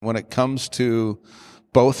When it comes to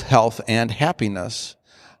both health and happiness,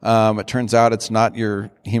 it turns out it's not your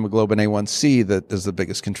hemoglobin A1C that is the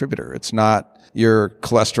biggest contributor. It's not your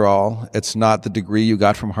cholesterol. It's not the degree you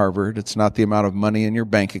got from Harvard. It's not the amount of money in your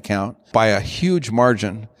bank account. By a huge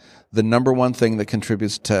margin, the number one thing that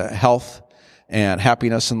contributes to health and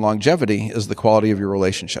happiness and longevity is the quality of your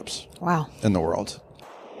relationships. Wow. In the world.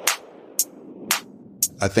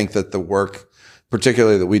 I think that the work,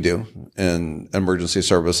 particularly that we do in emergency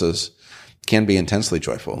services, can be intensely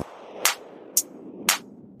joyful.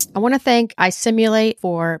 I want to thank iSimulate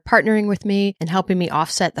for partnering with me and helping me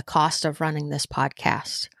offset the cost of running this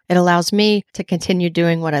podcast. It allows me to continue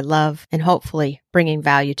doing what I love and hopefully bringing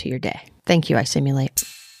value to your day. Thank you, iSimulate.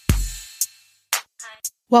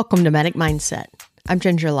 Welcome to Medic Mindset. I'm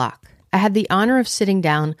Ginger Locke. I had the honor of sitting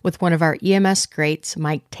down with one of our EMS greats,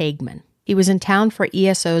 Mike Taigman. He was in town for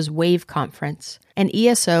ESO's WAVE conference, and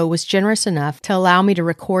ESO was generous enough to allow me to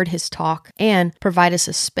record his talk and provide us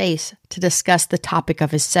a space to discuss the topic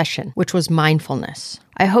of his session, which was mindfulness.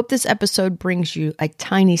 I hope this episode brings you a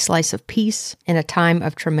tiny slice of peace in a time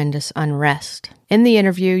of tremendous unrest. In the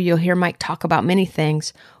interview, you'll hear Mike talk about many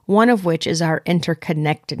things, one of which is our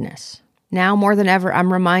interconnectedness. Now more than ever,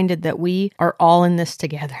 I'm reminded that we are all in this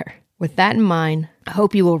together. With that in mind, I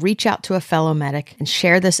hope you will reach out to a fellow medic and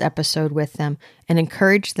share this episode with them and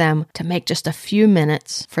encourage them to make just a few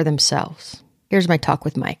minutes for themselves. Here's my talk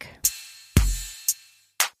with Mike.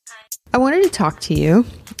 I wanted to talk to you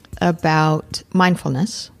about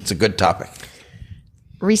mindfulness. It's a good topic.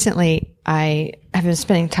 Recently, I have been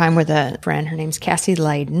spending time with a friend. Her name's Cassie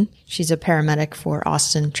Leyden. She's a paramedic for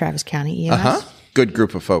Austin, Travis County EMS. Good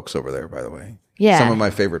group of folks over there, by the way. Yeah. Some of my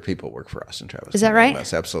favorite people work for us in Travis. Is that right?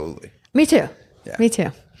 Yes, absolutely. Me too. Yeah. Me too.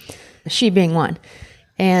 She being one.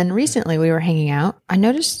 And recently we were hanging out. I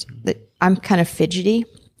noticed that I'm kind of fidgety,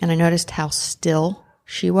 and I noticed how still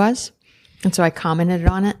she was. And so I commented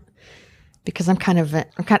on it because I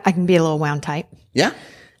can be a little wound type. Yeah.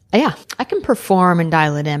 Yeah. I can perform and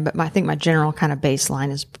dial it in, but I think my general kind of baseline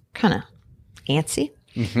is kind of antsy.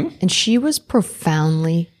 Mm-hmm. And she was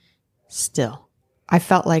profoundly still. I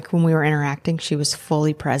felt like when we were interacting, she was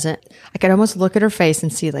fully present. I could almost look at her face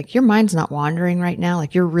and see, like, your mind's not wandering right now.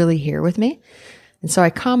 Like, you're really here with me. And so I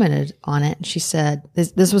commented on it. And she said,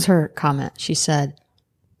 this was her comment. She said,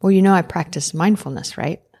 well, you know, I practice mindfulness,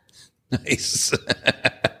 right? Nice.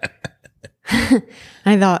 And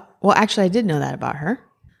I thought, well, actually, I did know that about her.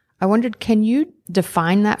 I wondered, can you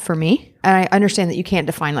define that for me? And I understand that you can't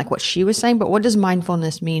define like what she was saying, but what does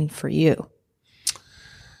mindfulness mean for you?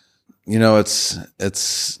 You know, it's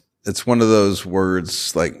one of those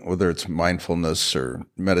words, like whether it's mindfulness or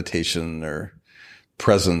meditation or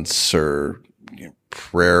presence or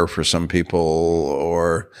prayer for some people,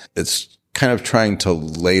 or it's kind of trying to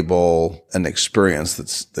label an experience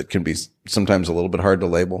that can be sometimes a little bit hard to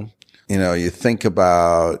label. You know, you think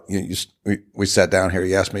about, we sat down here,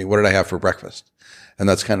 you asked me, what did I have for breakfast? And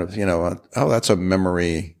that's kind of, that's a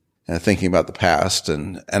memory. Thinking about the past.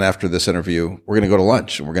 And after this interview, we're going to go to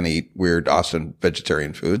lunch and we're going to eat weird Austin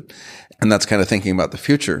vegetarian food. And that's kind of thinking about the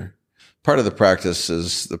future. Part of the practice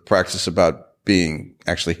is the practice about being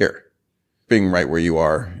actually here, being right where you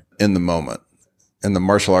are in the moment. In the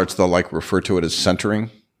martial arts, they'll refer to it as centering.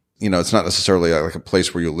 It's not necessarily like a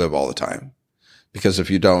place where you live all the time, because if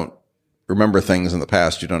you don't remember things in the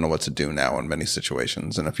past, you don't know what to do now in many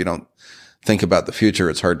situations. And if you don't think about the future,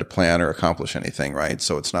 it's hard to plan or accomplish anything, right?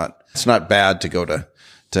 So it's not bad to go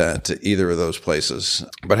to either of those places,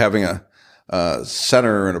 but having a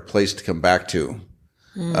center and a place to come back to,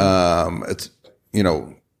 it's,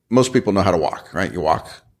 most people know how to walk, right? You walk.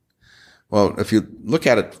 Well, if you look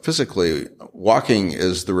at it physically, walking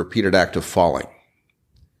is the repeated act of falling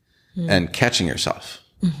and catching yourself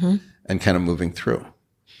and kind of moving through.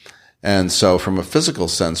 And so from a physical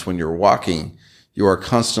sense, when you're walking, you are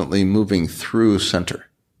constantly moving through center.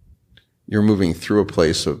 You're moving through a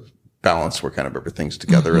place of balance where kind of everything's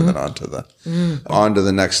together and then onto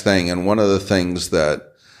the next thing. And one of the things that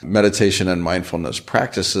meditation and mindfulness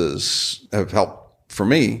practices have helped for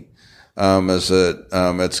me, is that,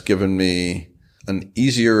 it's given me an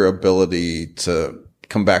easier ability to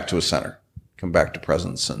come back to a center, come back to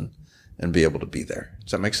presence and be able to be there.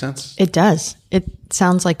 Does that make sense? It does. It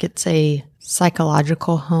sounds like it's a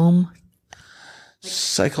psychological home.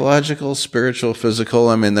 Psychological, spiritual, physical.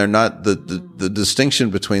 I mean, they're not, the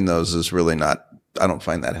distinction between those is really not, I don't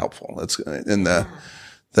find that helpful. It's in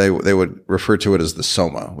they would refer to it as the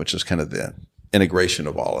soma, which is kind of the integration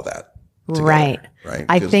of all of that. Together, right. Right.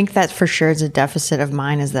 I think that for sure is a deficit of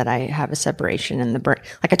mine, is that I have a separation in the brain.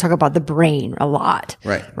 Like I talk about the brain a lot.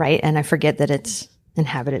 Right. Right. And I forget that it's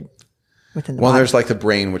inhabited within the Well, body. there's like the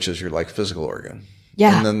brain, which is your like physical organ.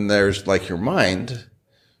 Yeah. And then there's like your mind,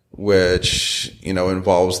 which,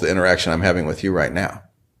 involves the interaction I'm having with you right now.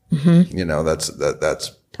 Mm-hmm. That's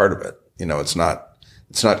part of it. It's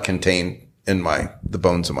not contained in the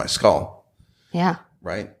bones of my skull. Yeah.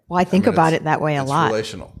 Right. Well, I think about it that way a lot.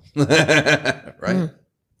 It's relational. Right.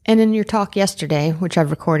 And in your talk yesterday, which I've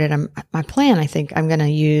recorded, my plan, I think I'm going to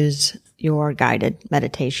use your guided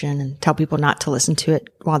meditation and tell people not to listen to it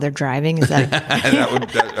while they're driving. Is that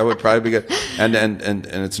that would probably be good. And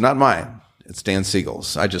it's not mine. It's Dan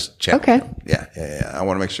Siegel's. I just channeled him. Yeah. I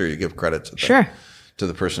want to make sure you give credit to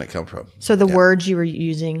the person it come from. So the words you were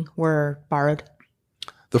using were borrowed?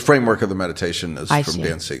 The framework of the meditation is from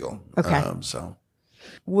Dan Siegel. Okay. So.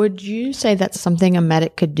 Would you say that's something a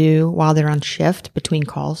medic could do while they're on shift between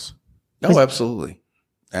calls? Oh, absolutely.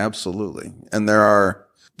 Absolutely. And there are,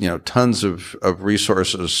 tons of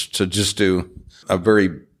resources to just do a very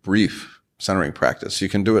brief centering practice. You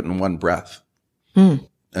can do it in one breath and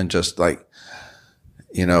just like,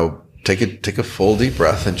 take a full deep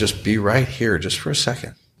breath and just be right here just for a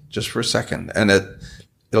second. And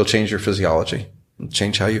it'll change your physiology. It'll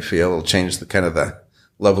change how you feel. It'll change the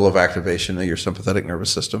level of activation of your sympathetic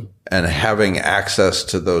nervous system. And having access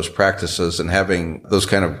to those practices and having those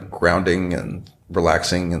kind of grounding and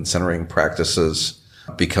relaxing and centering practices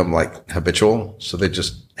become like habitual. So they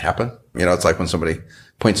just happen. It's like when somebody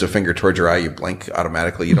points a finger towards your eye, you blink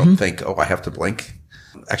automatically. You don't think, oh, I have to blink.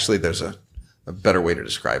 Actually, there's a better way to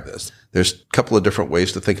describe this. There's a couple of different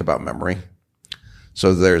ways to think about memory.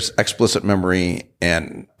 So there's explicit memory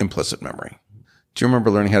and implicit memory. Do you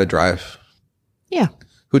remember learning how to drive? Yeah.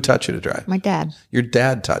 Who taught you to drive? My dad. Your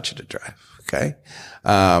dad taught you to drive. Okay.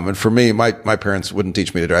 And for me, my parents wouldn't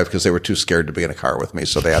teach me to drive because they were too scared to be in a car with me.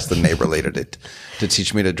 So they asked the neighbor later to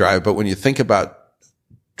teach me to drive. But when you think about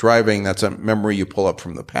driving, that's a memory you pull up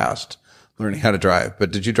from the past, learning how to drive.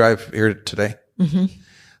 But did you drive here today?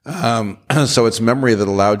 Mm-hmm. So it's memory that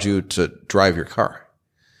allowed you to drive your car.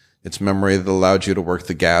 It's memory that allowed you to work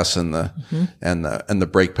the gas and the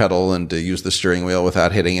brake pedal and to use the steering wheel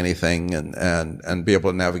without hitting anything and be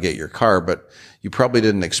able to navigate your car. But you probably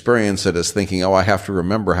didn't experience it as thinking, oh, I have to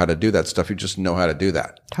remember how to do that stuff. You just know how to do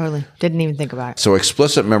that. Totally. Didn't even think about it. So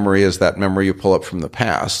explicit memory is that memory you pull up from the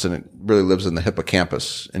past, and it really lives in the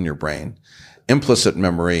hippocampus in your brain. Implicit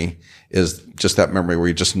memory is just that memory where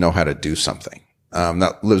you just know how to do something.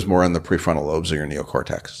 That lives more in the prefrontal lobes of your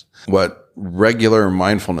neocortex. What regular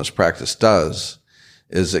mindfulness practice does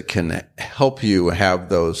is it can help you have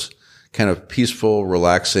those kind of peaceful,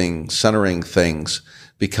 relaxing, centering things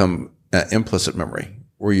become implicit memory,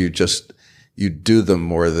 where you do them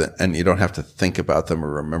more than, and you don't have to think about them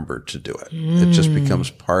or remember to do it. It just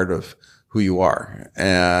becomes part of who you are.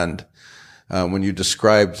 And when you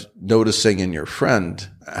described noticing in your friend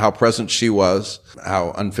how present she was,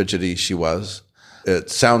 how unfidgety she was,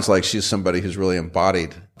 it sounds like she's somebody who's really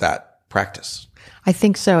embodied that practice. I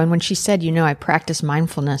think so. And when she said, I practice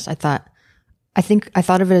mindfulness, I thought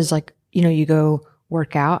of it as like, you go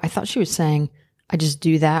work out. I thought she was saying, I just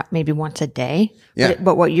do that maybe once a day. Yeah.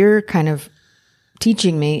 But what you're kind of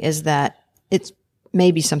teaching me is that it's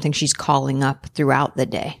maybe something she's calling up throughout the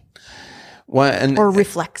day. Well, or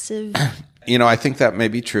reflexive. I think that may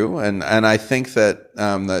be true. And I think that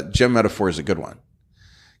the gym metaphor is a good one.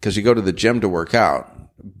 Because you go to the gym to work out,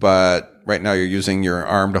 but right now you're using your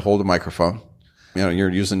arm to hold a microphone. You're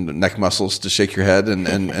using the neck muscles to shake your head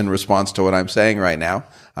in response to what I'm saying right now.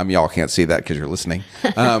 Y'all can't see that because you're listening,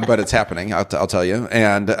 but it's happening. I'll tell you.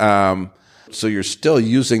 And so you're still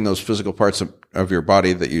using those physical parts of your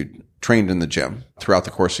body that you trained in the gym throughout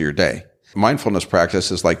the course of your day. Mindfulness practice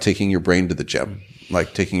is like taking your brain to the gym,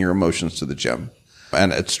 like taking your emotions to the gym,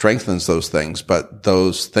 and it strengthens those things. But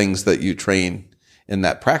those things that you train in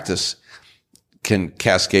that practice can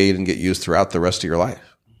cascade and get used throughout the rest of your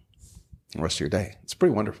life, the rest of your day. It's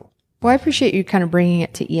pretty wonderful. Well, I appreciate you kind of bringing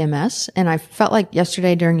it to EMS. And I felt like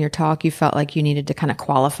yesterday during your talk, you felt like you needed to kind of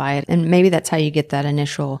qualify it. And maybe that's how you get that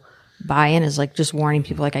initial buy-in, is like just warning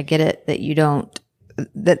people, like, I get it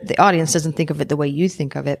that the audience doesn't think of it the way you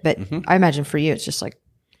think of it. But I imagine for you, it's just like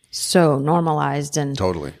so normalized. And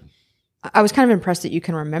totally. I was kind of impressed that you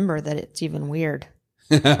can remember that it's even weird.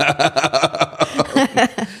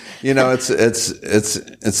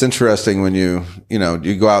 It's interesting when you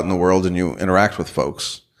go out in the world and you interact with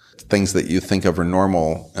folks, things that you think of are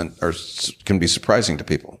normal and can be surprising to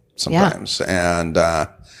people sometimes. Yeah. And,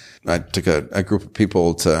 I took a group of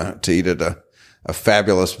people to eat at a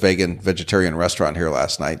fabulous vegetarian restaurant here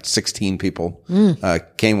last night. 16 people,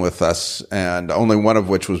 came with us, and only one of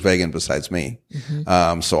which was vegan besides me.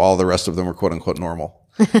 Mm-hmm. So all the rest of them were quote unquote normal.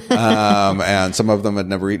 And some of them had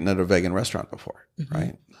never eaten at a vegan restaurant before,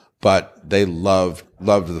 right? But they loved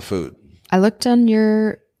the food. I looked on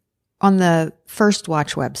the First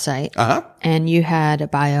Watch website, and you had a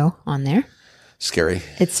bio on there. Scary.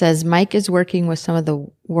 It says Mike is working with some of the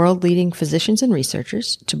world-leading physicians and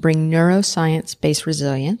researchers to bring neuroscience-based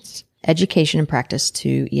resilience, education, and practice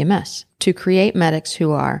to EMS, to create medics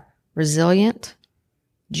who are resilient,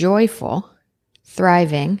 joyful,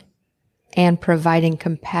 thriving, and providing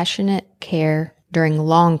compassionate care during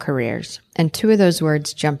long careers. And two of those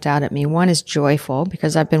words jumped out at me. One is joyful,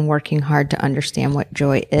 because I've been working hard to understand what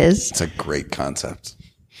joy is. It's a great concept.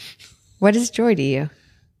 What is joy to you?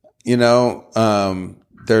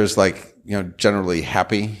 There's generally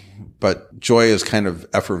happy, but joy is kind of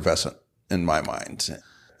effervescent in my mind.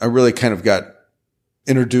 I really kind of got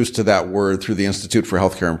introduced to that word through the Institute for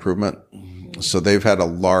Healthcare Improvement. So they've had a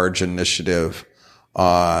large initiative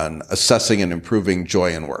on assessing and improving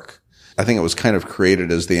joy in work. I think it was kind of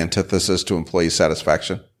created as the antithesis to employee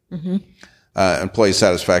satisfaction. Employee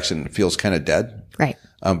satisfaction feels kind of dead. Right.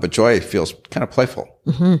 But joy feels kind of playful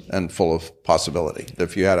and full of possibility.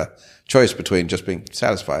 If you had a choice between just being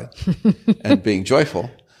satisfied and being joyful,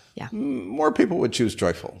 more people would choose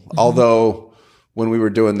joyful. Although when we were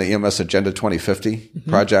doing the EMS Agenda 2050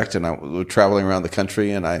 project, and I was traveling around the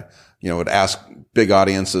country, and I would ask big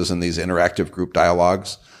audiences in these interactive group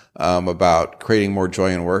dialogues about creating more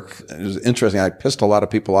joy in work. It was interesting. I pissed a lot of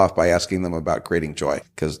people off by asking them about creating joy,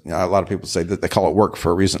 because a lot of people say that they call it work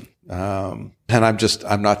for a reason. And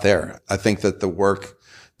I'm not there. I think that the work,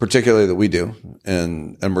 particularly that we do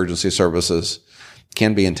in emergency services,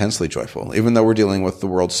 can be intensely joyful, even though we're dealing with the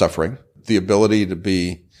world's suffering. The ability to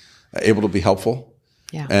be able to be helpful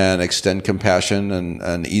and extend compassion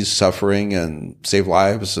and ease suffering and save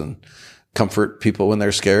lives and comfort people when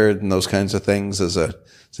they're scared and those kinds of things is a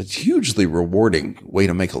hugely rewarding way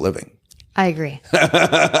to make a living. I agree.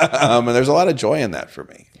 And there's a lot of joy in that for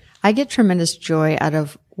me. I get tremendous joy out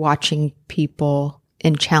of watching people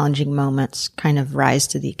in challenging moments kind of rise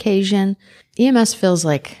to the occasion. EMS feels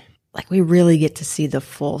like we really get to see the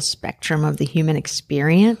full spectrum of the human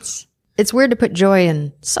experience. It's weird to put joy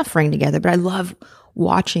and suffering together, but I love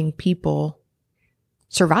watching people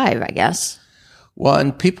survive, I guess. Well,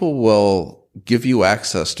 and people will give you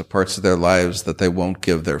access to parts of their lives that they won't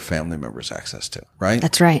give their family members access to, right?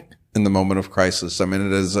 That's right. In the moment of crisis. I mean,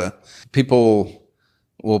 it is people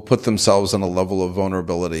will put themselves in a level of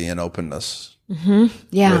vulnerability and openness.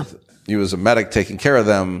 Yeah. With you as a medic taking care of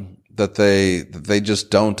them that they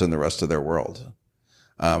just don't in the rest of their world.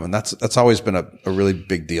 And that's always been a really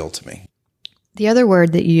big deal to me. The other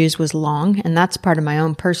word that you used was long, and that's part of my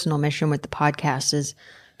own personal mission with the podcast, is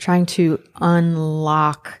trying to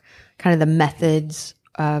unlock kind of the methods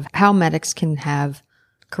of how medics can have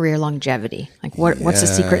career longevity. Like what's the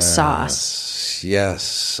secret sauce?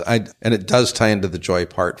 Yes. And it does tie into the joy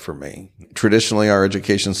part for me. Traditionally, our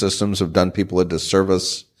education systems have done people a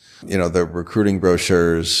disservice. The recruiting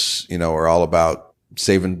brochures, are all about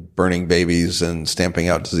saving burning babies and stamping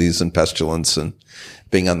out disease and pestilence and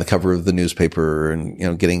being on the cover of the newspaper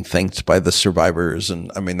and, getting thanked by the survivors.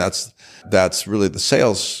 And I mean, that's really the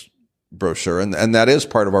sales brochure. And that is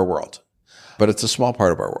part of our world, but it's a small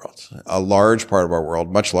part of our world. A large part of our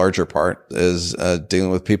world, much larger part, is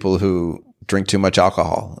dealing with people who drink too much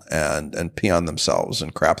alcohol and pee on themselves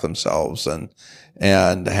and crap themselves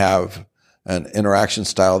and have an interaction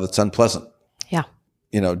style that's unpleasant. Yeah.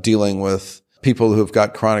 Dealing with people who've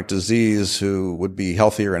got chronic disease who would be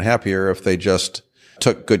healthier and happier if they just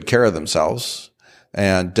took good care of themselves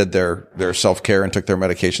and did their self-care and took their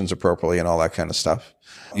medications appropriately and all that kind of stuff.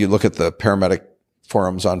 You look at the paramedic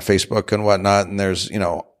forums on Facebook and whatnot, and there's,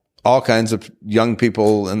 all kinds of young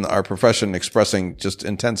people in our profession expressing just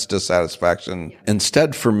intense dissatisfaction.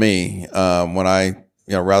 Instead, for me, when I,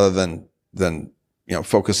 rather than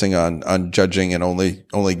focusing on judging and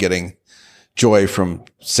only getting joy from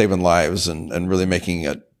saving lives and really making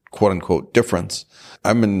a quote unquote difference,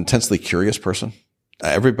 I'm an intensely curious person.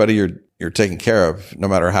 Everybody you're taking care of, no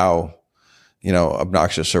matter how,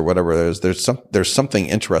 obnoxious or whatever, there's something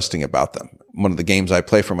interesting about them. One of the games I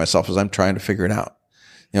play for myself is I'm trying to figure it out.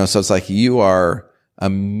 So it's like you are a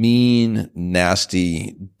mean,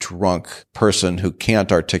 nasty, drunk person who can't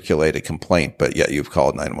articulate a complaint, but yet you've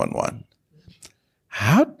called 911.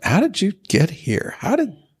 How did you get here? How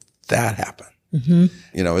did that happen?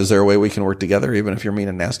 Is there a way we can work together even if you're mean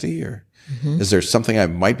and nasty, or is there something I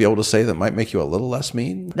might be able to say that might make you a little less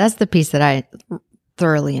mean? That's the piece that I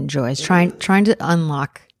thoroughly enjoy, is trying to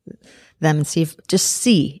unlock them and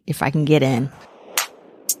see if I can get in.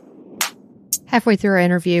 Halfway through our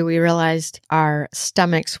interview, we realized our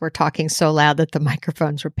stomachs were talking so loud that the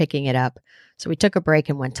microphones were picking it up. So we took a break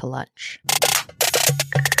and went to lunch.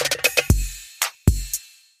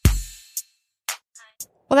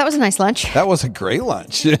 Well, that was a nice lunch. That was a great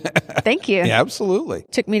lunch. Thank you. Yeah, absolutely.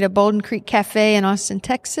 Took me to Bolden Creek Cafe in Austin,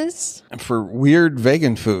 Texas. For weird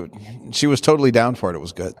vegan food. She was totally down for it. It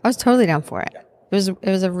was good. I was totally down for it. It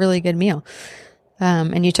was a really good meal.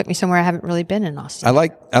 And you took me somewhere I haven't really been in Austin.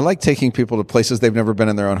 I like taking people to places they've never been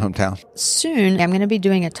in their own hometown. Soon, I'm going to be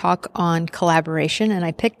doing a talk on collaboration, and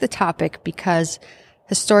I picked the topic because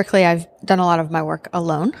historically I've done a lot of my work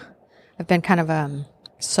alone. I've been kind of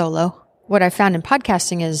solo. What I found in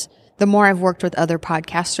podcasting is the more I've worked with other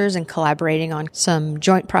podcasters and collaborating on some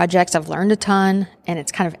joint projects, I've learned a ton, and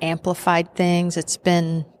it's kind of amplified things. It's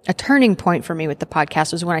been a turning point for me with the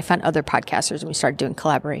podcast was when I found other podcasters and we started doing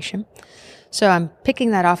collaboration. So I'm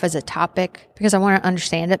picking that off as a topic because I want to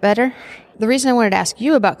understand it better. The reason I wanted to ask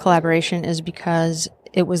you about collaboration is because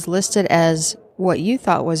it was listed as what you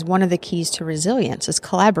thought was one of the keys to resilience is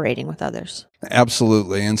collaborating with others.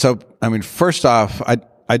 Absolutely. And so, first off,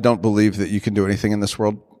 I don't believe that you can do anything in this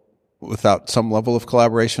world without some level of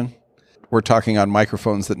collaboration. We're talking on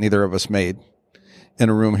microphones that neither of us made, in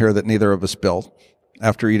a room here that neither of us built,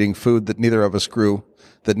 after eating food that neither of us grew,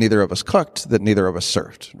 that neither of us cooked, that neither of us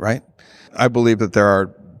served, right? I believe that there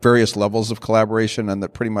are various levels of collaboration and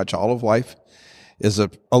that pretty much all of life is a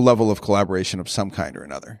level of collaboration of some kind or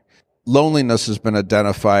another. Loneliness has been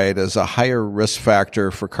identified as a higher risk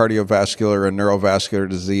factor for cardiovascular and neurovascular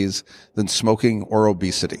disease than smoking or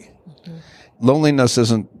obesity. Mm-hmm. Loneliness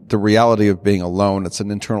isn't the reality of being alone. It's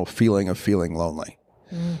an internal feeling of feeling lonely.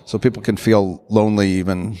 Mm. So people can feel lonely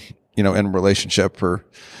even, in a relationship or,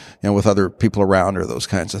 with other people around or those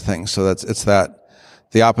kinds of things. So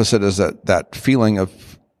the opposite is that feeling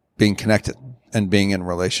of being connected and being in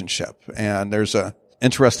relationship. And there's a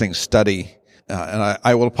interesting study and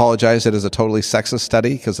I will apologize. It is a totally sexist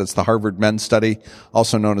study because it's the Harvard Men's Study,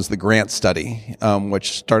 also known as the Grant Study,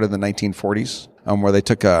 which started in the 1940s, where they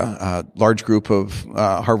took a large group of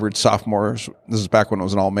Harvard sophomores. This is back when it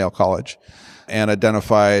was an all-male college, and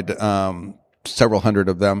identified several hundred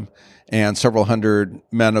of them and several hundred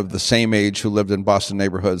men of the same age who lived in Boston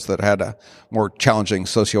neighborhoods that had more challenging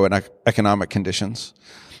socioeconomic conditions.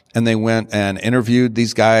 And they went and interviewed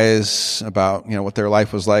these guys about, what their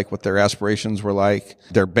life was like, what their aspirations were like,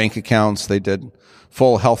 their bank accounts. They did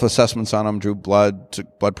full health assessments on them, drew blood,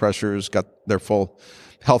 took blood pressures, got their full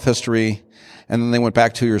health history. And then they went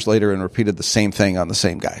back 2 years later and repeated the same thing on the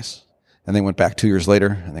same guys. And they went back 2 years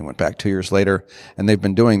later, and they went back 2 years later. And they've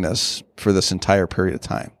been doing this for this entire period of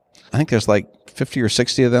time. I think there's like 50 or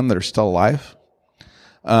 60 of them that are still alive.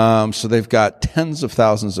 So they've got tens of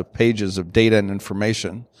thousands of pages of data and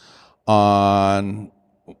information on,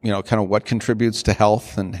 kind of what contributes to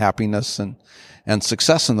health and happiness and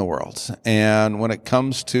success in the world. And when it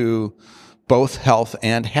comes to both health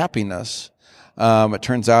and happiness, it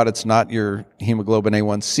turns out it's not your hemoglobin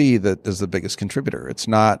A1C that is the biggest contributor. It's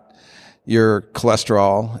not your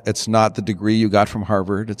cholesterol. It's not the degree you got from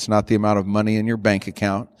Harvard. It's not the amount of money in your bank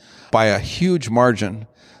account. By a huge margin,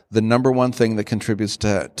 the number one thing that contributes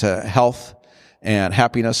to health and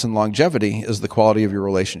happiness and longevity is the quality of your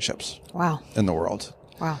relationships. Wow. In the world.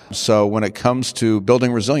 Wow. So when it comes to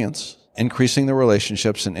building resilience, increasing the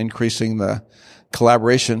relationships and increasing the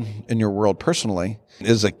collaboration in your world personally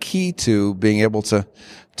is a key to being able to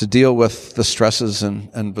deal with the stresses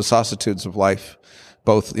and vicissitudes of life,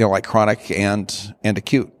 both, like chronic and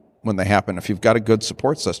acute when they happen. If you've got a good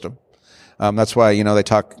support system, that's why, they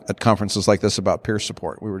talk at conferences like this about peer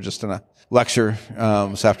support. We were just in a lecture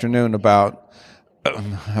this afternoon about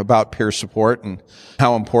peer support and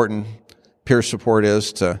how important peer support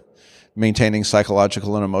is to maintaining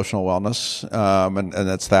psychological and emotional wellness. And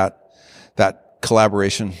it's that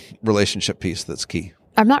collaboration relationship piece that's key.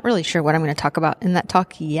 I'm not really sure what I'm going to talk about in that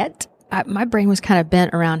talk yet. My brain was kind of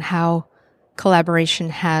bent around how collaboration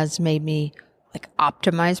has made me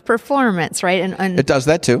optimize performance, right? And it does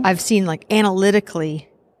that too. I've seen analytically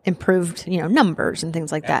improved, numbers and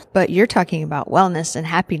things like that. But you're talking about wellness and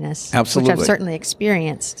happiness, absolutely, which I've certainly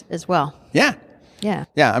experienced as well. Yeah. Yeah.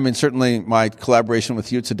 Yeah. Certainly my collaboration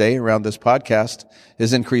with you today around this podcast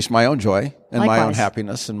has increased my own joy and my own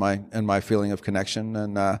happiness and my feeling of connection.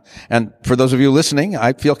 And for those of you listening,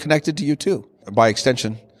 I feel connected to you too, by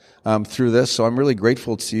extension, through this. So I'm really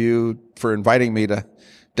grateful to you for inviting me to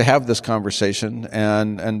have this conversation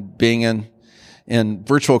and being in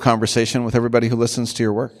virtual conversation with everybody who listens to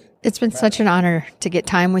your work. It's been such an honor to get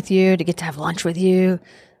time with you, to get to have lunch with you,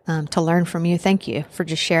 to learn from you. Thank you for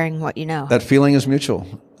just sharing what you know. That feeling is mutual.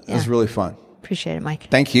 It was really fun. Appreciate it, Mike.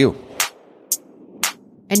 Thank you.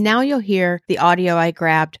 And now you'll hear the audio I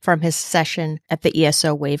grabbed from his session at the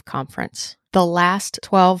ESO Wave Conference. The last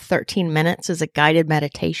 12, 13 minutes is a guided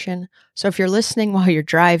meditation. So if you're listening while you're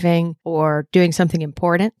driving or doing something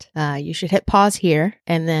important, you should hit pause here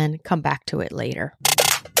and then come back to it later.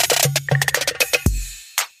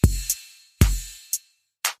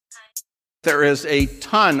 There is a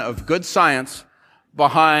ton of good science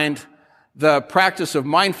behind the practice of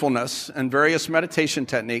mindfulness and various meditation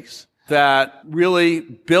techniques that really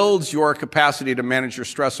builds your capacity to manage your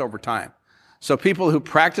stress over time. So people who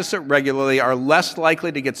practice it regularly are less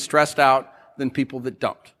likely to get stressed out than people that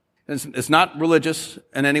don't. It's not religious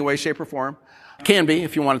in any way, shape, or form. It can be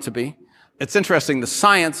if you want it to be. It's interesting. The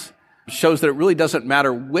science shows that it really doesn't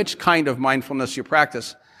matter which kind of mindfulness you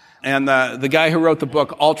practice. And the guy who wrote the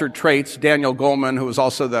book Altered Traits, Daniel Goleman, who was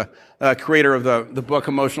also the creator of the book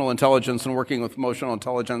Emotional Intelligence and Working with Emotional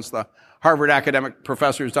Intelligence, the Harvard academic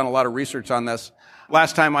professor who's done a lot of research on this.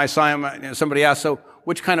 Last time I saw him, somebody asked, so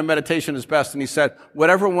which kind of meditation is best? And he said,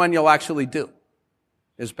 whatever one you'll actually do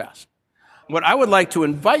is best. What I would like to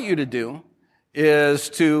invite you to do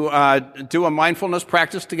is to do a mindfulness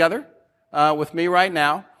practice together with me right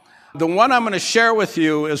now. The one I'm going to share with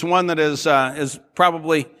you is one that is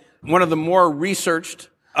probably one of the more researched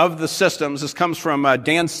of the systems. This comes from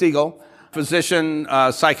Dan Siegel, physician,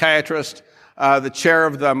 psychiatrist, the chair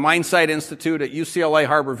of the Mindsight Institute at UCLA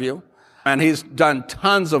Harborview. And he's done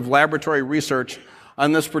tons of laboratory research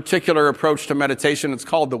on this particular approach to meditation. It's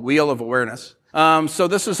called the Wheel of Awareness. So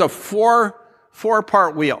this is a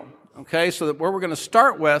four-part wheel. Okay, so that where we're going to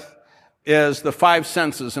start with is the five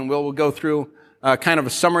senses, and we'll go through kind of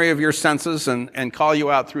a summary of your senses and call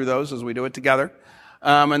you out through those as we do it together.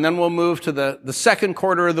 And then we'll move to the second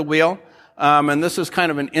quarter of the wheel. And this is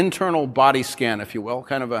kind of an internal body scan, if you will,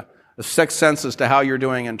 kind of a sixth sense as to how you're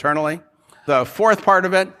doing internally. The fourth part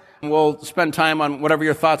of it, we'll spend time on whatever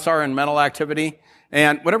your thoughts are in mental activity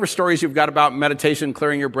and whatever stories you've got about meditation,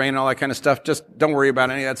 clearing your brain and all that kind of stuff. Just don't worry about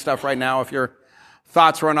any of that stuff right now. If your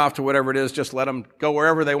thoughts run off to whatever it is, just let them go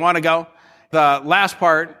wherever they want to go. The last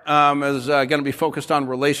part is going to be focused on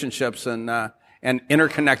relationships and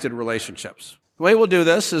interconnected relationships. The way we'll do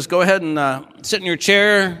this is go ahead and sit in your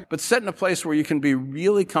chair, but sit in a place where you can be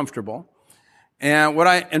really comfortable. And what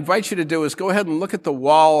I invite you to do is go ahead and look at the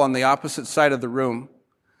wall on the opposite side of the room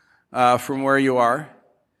from where you are.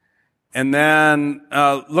 And then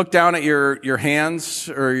look down at your hands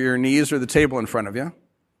or your knees or the table in front of you.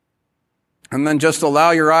 And then just allow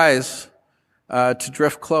your eyes to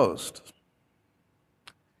drift closed.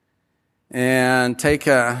 And take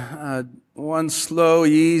one slow,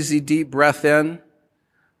 easy, deep breath in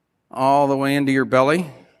all the way into your belly.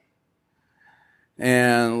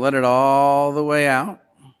 And let it all the way out.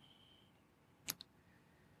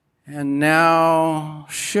 And now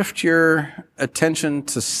shift your attention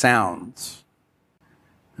to sounds.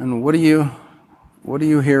 And what do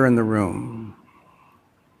you hear in the room?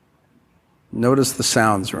 Notice the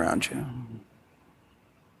sounds around you.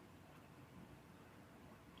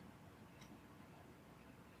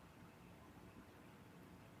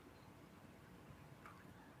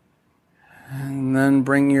 And then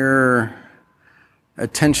bring your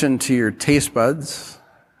attention to your taste buds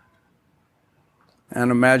and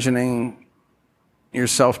imagining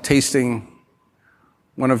yourself tasting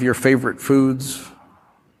one of your favorite foods.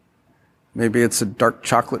 Maybe it's a dark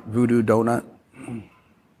chocolate voodoo donut. And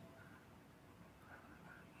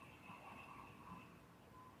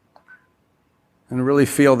really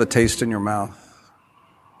feel the taste in your mouth.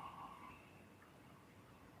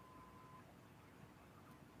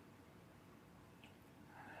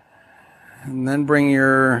 And then bring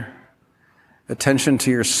your attention to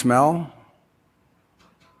your smell.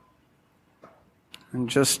 And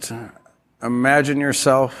just imagine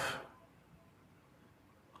yourself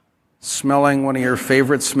smelling one of your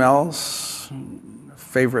favorite smells,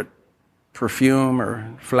 favorite perfume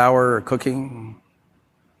or flower or cooking.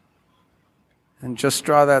 And just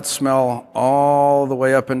draw that smell all the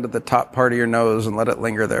way up into the top part of your nose and let it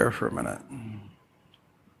linger there for a minute.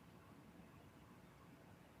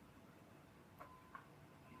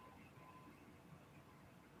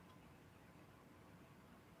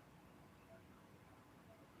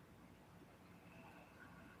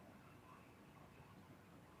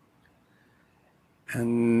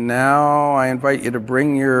 And now I invite you to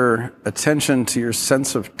bring your attention to your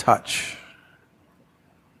sense of touch.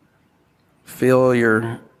 Feel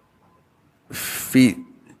your feet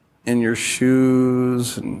in your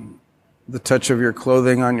shoes and the touch of your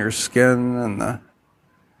clothing on your skin and the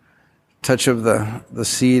touch of the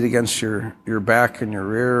seat against your back and your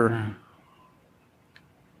rear.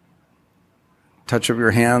 touch of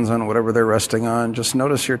your hands on whatever they're resting on. Just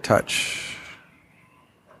notice your touch.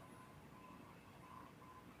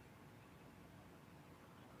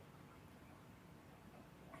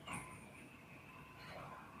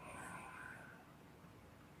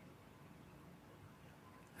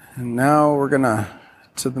 And now we're going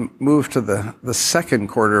to move to the second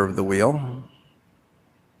quarter of the wheel.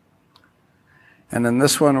 And in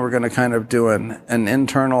this one, we're going to kind of do an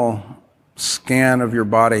internal scan of your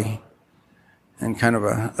body and kind of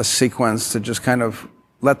a sequence to just kind of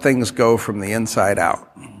let things go from the inside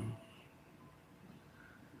out.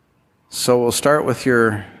 So we'll start with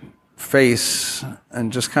your face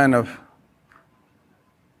and just kind of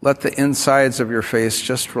let the insides of your face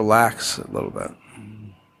just relax a little bit.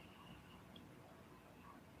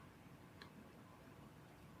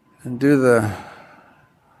 And do the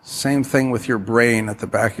same thing with your brain at the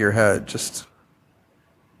back of your head. Just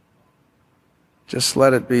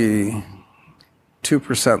let it be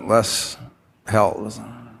 2% less held.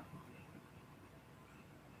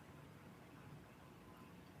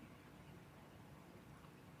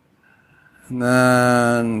 And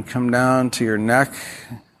then come down to your neck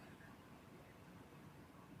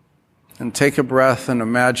and take a breath and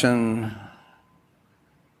imagine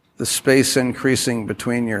the space increasing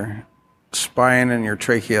between your spine and your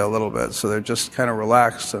trachea a little bit, so they're just kind of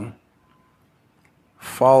relaxed and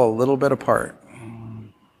fall a little bit apart.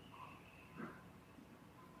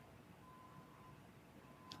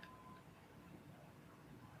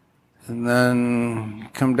 And then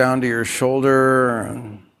come down to your shoulder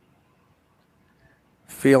and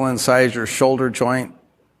feel inside your shoulder joint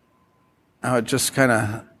how it just kind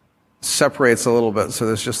of separates a little bit, so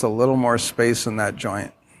there's just a little more space in that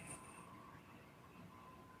joint.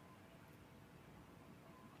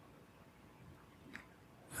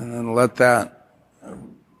 And then let that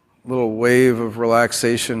little wave of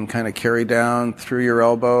relaxation kind of carry down through your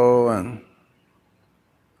elbow and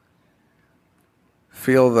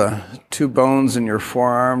feel the two bones in your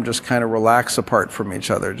forearm just kind of relax apart from each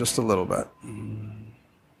other just a little bit.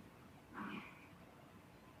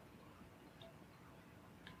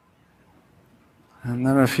 And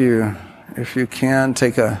then if you can,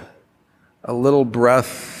 take a little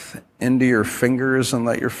breath into your fingers and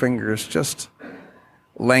let your fingers just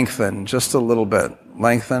lengthen just a little bit.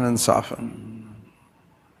 Lengthen and soften.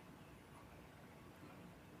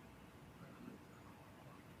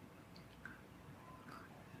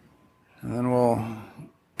 And then we'll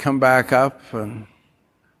come back up and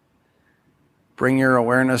bring your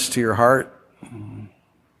awareness to your heart.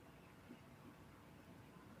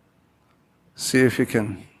 See if you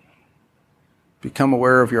can become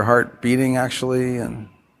aware of your heart beating actually, and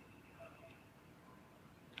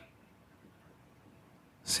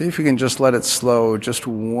see if you can just let it slow, just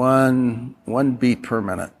one beat per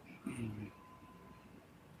minute.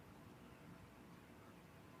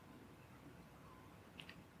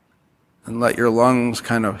 And let your lungs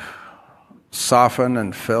kind of soften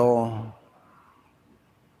and fill.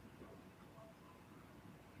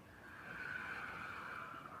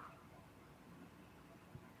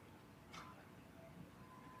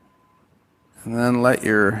 And then let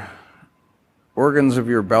your organs of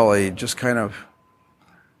your belly just kind of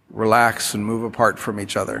relax and move apart from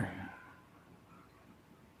each other.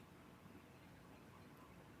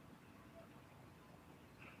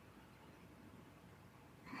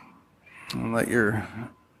 And let your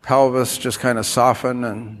pelvis just kind of soften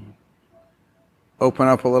and open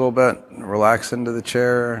up a little bit and relax into the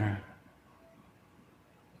chair.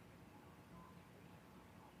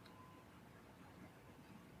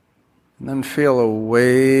 And then feel a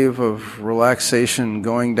wave of relaxation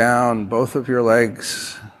going down both of your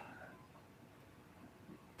legs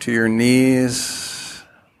to your knees,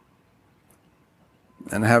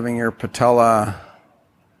 and having your patella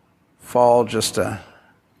fall just a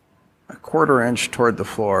quarter inch toward the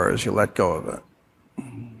floor as you let go of it.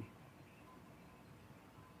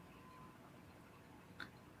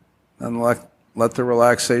 Then let the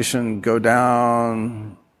relaxation go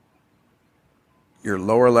down your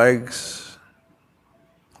lower legs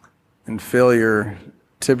and feel your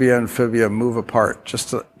tibia and fibula move apart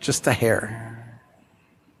just a hair.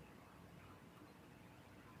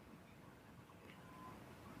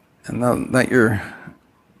 And then let your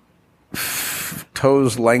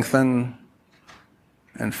toes lengthen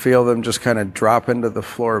and feel them just kind of drop into the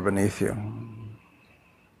floor beneath you.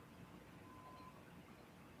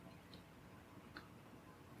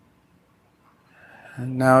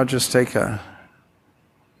 And now just take a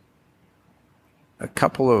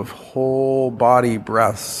couple of whole body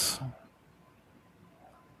breaths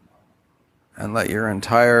and let your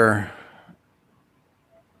entire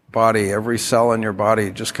body, every cell in your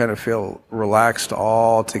body, just kind of feel relaxed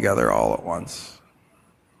all together all at once.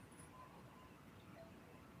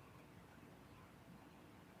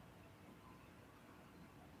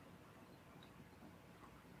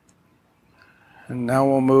 And now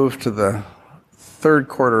we'll move to the third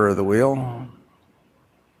quarter of the wheel.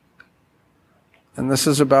 And this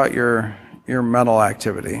is about your mental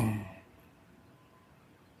activity.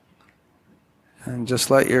 And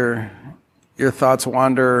just let your thoughts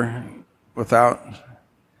wander without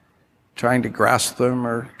trying to grasp them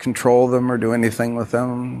or control them or do anything with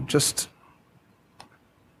them. Just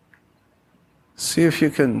see if you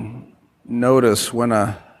can notice when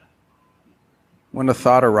a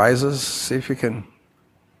thought arises. See if you can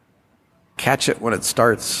catch it when it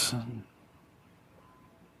starts.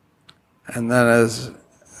 And then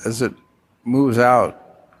as it moves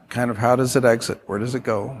out, kind of how does it exit? Where does it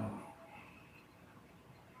go?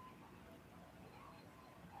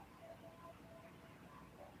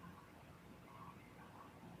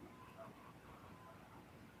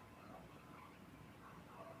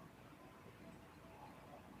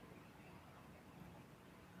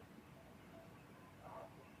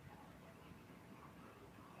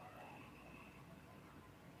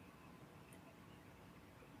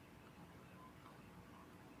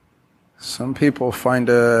 Some people find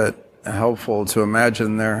it helpful to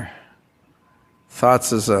imagine their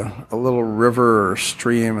thoughts as a little river or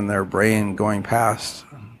stream in their brain going past,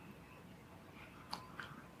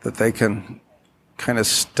 that they can kind of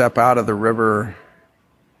step out of the river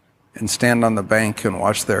and stand on the bank and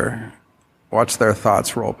watch their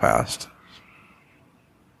thoughts roll past.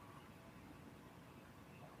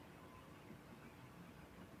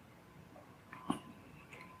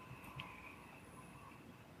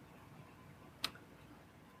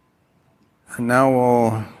 And now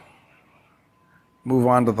we'll move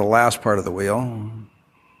on to the last part of the wheel.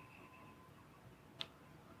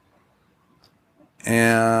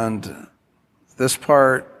 And this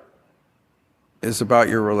part is about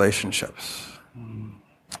your relationships.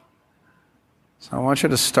 So I want you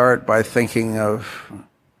to start by thinking of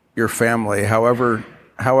your family,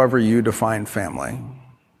 however you define family.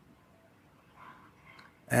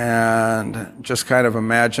 And just kind of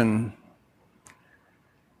imagine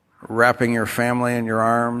wrapping your family in your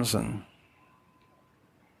arms and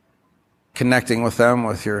connecting with them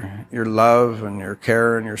with your love and your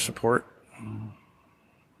care and your support. And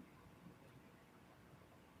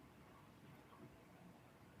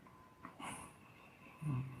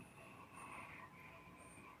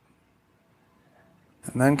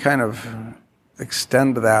then kind of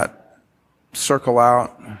extend that circle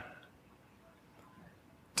out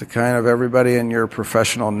to kind of everybody in your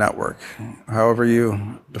professional network, however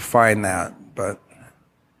you define that. But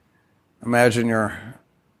imagine your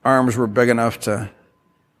arms were big enough to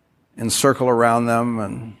encircle around them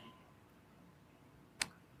and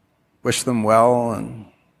wish them well and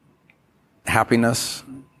happiness,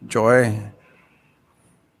 joy.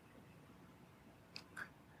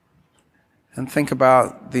 And think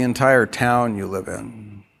about the entire town you live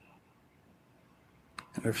in.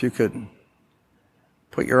 And if you could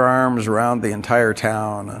put your arms around the entire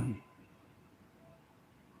town and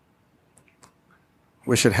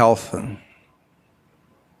wish it health and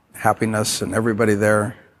happiness and everybody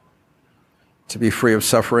there to be free of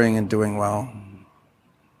suffering and doing well.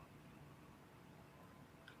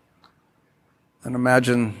 And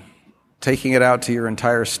imagine taking it out to your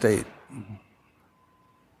entire state.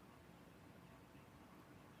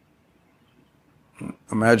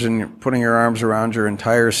 Imagine putting your arms around your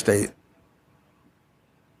entire state.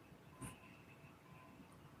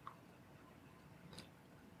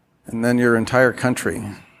 And then your entire country.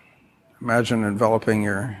 Imagine enveloping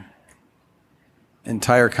your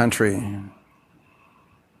entire country.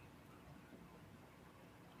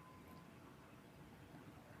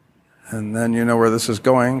 And then you know where this is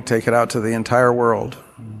going. Take it out to the entire world.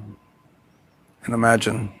 And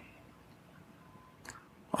imagine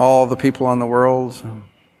all the people in the world.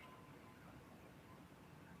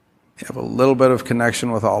 You have a little bit of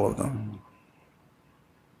connection with all of them.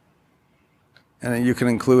 And you can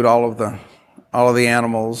include all of the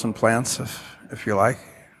animals and plants if you like.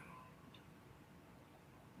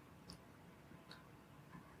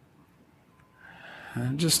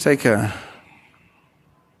 And just take a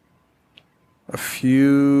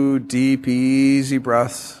few deep, easy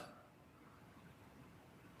breaths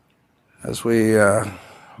as we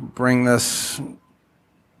bring this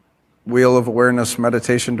wheel of awareness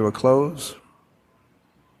meditation to a close,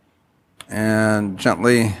 and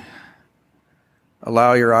gently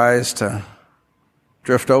allow your eyes to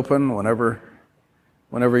drift open whenever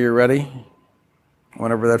you're ready.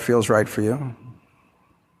 whenever that feels right for you.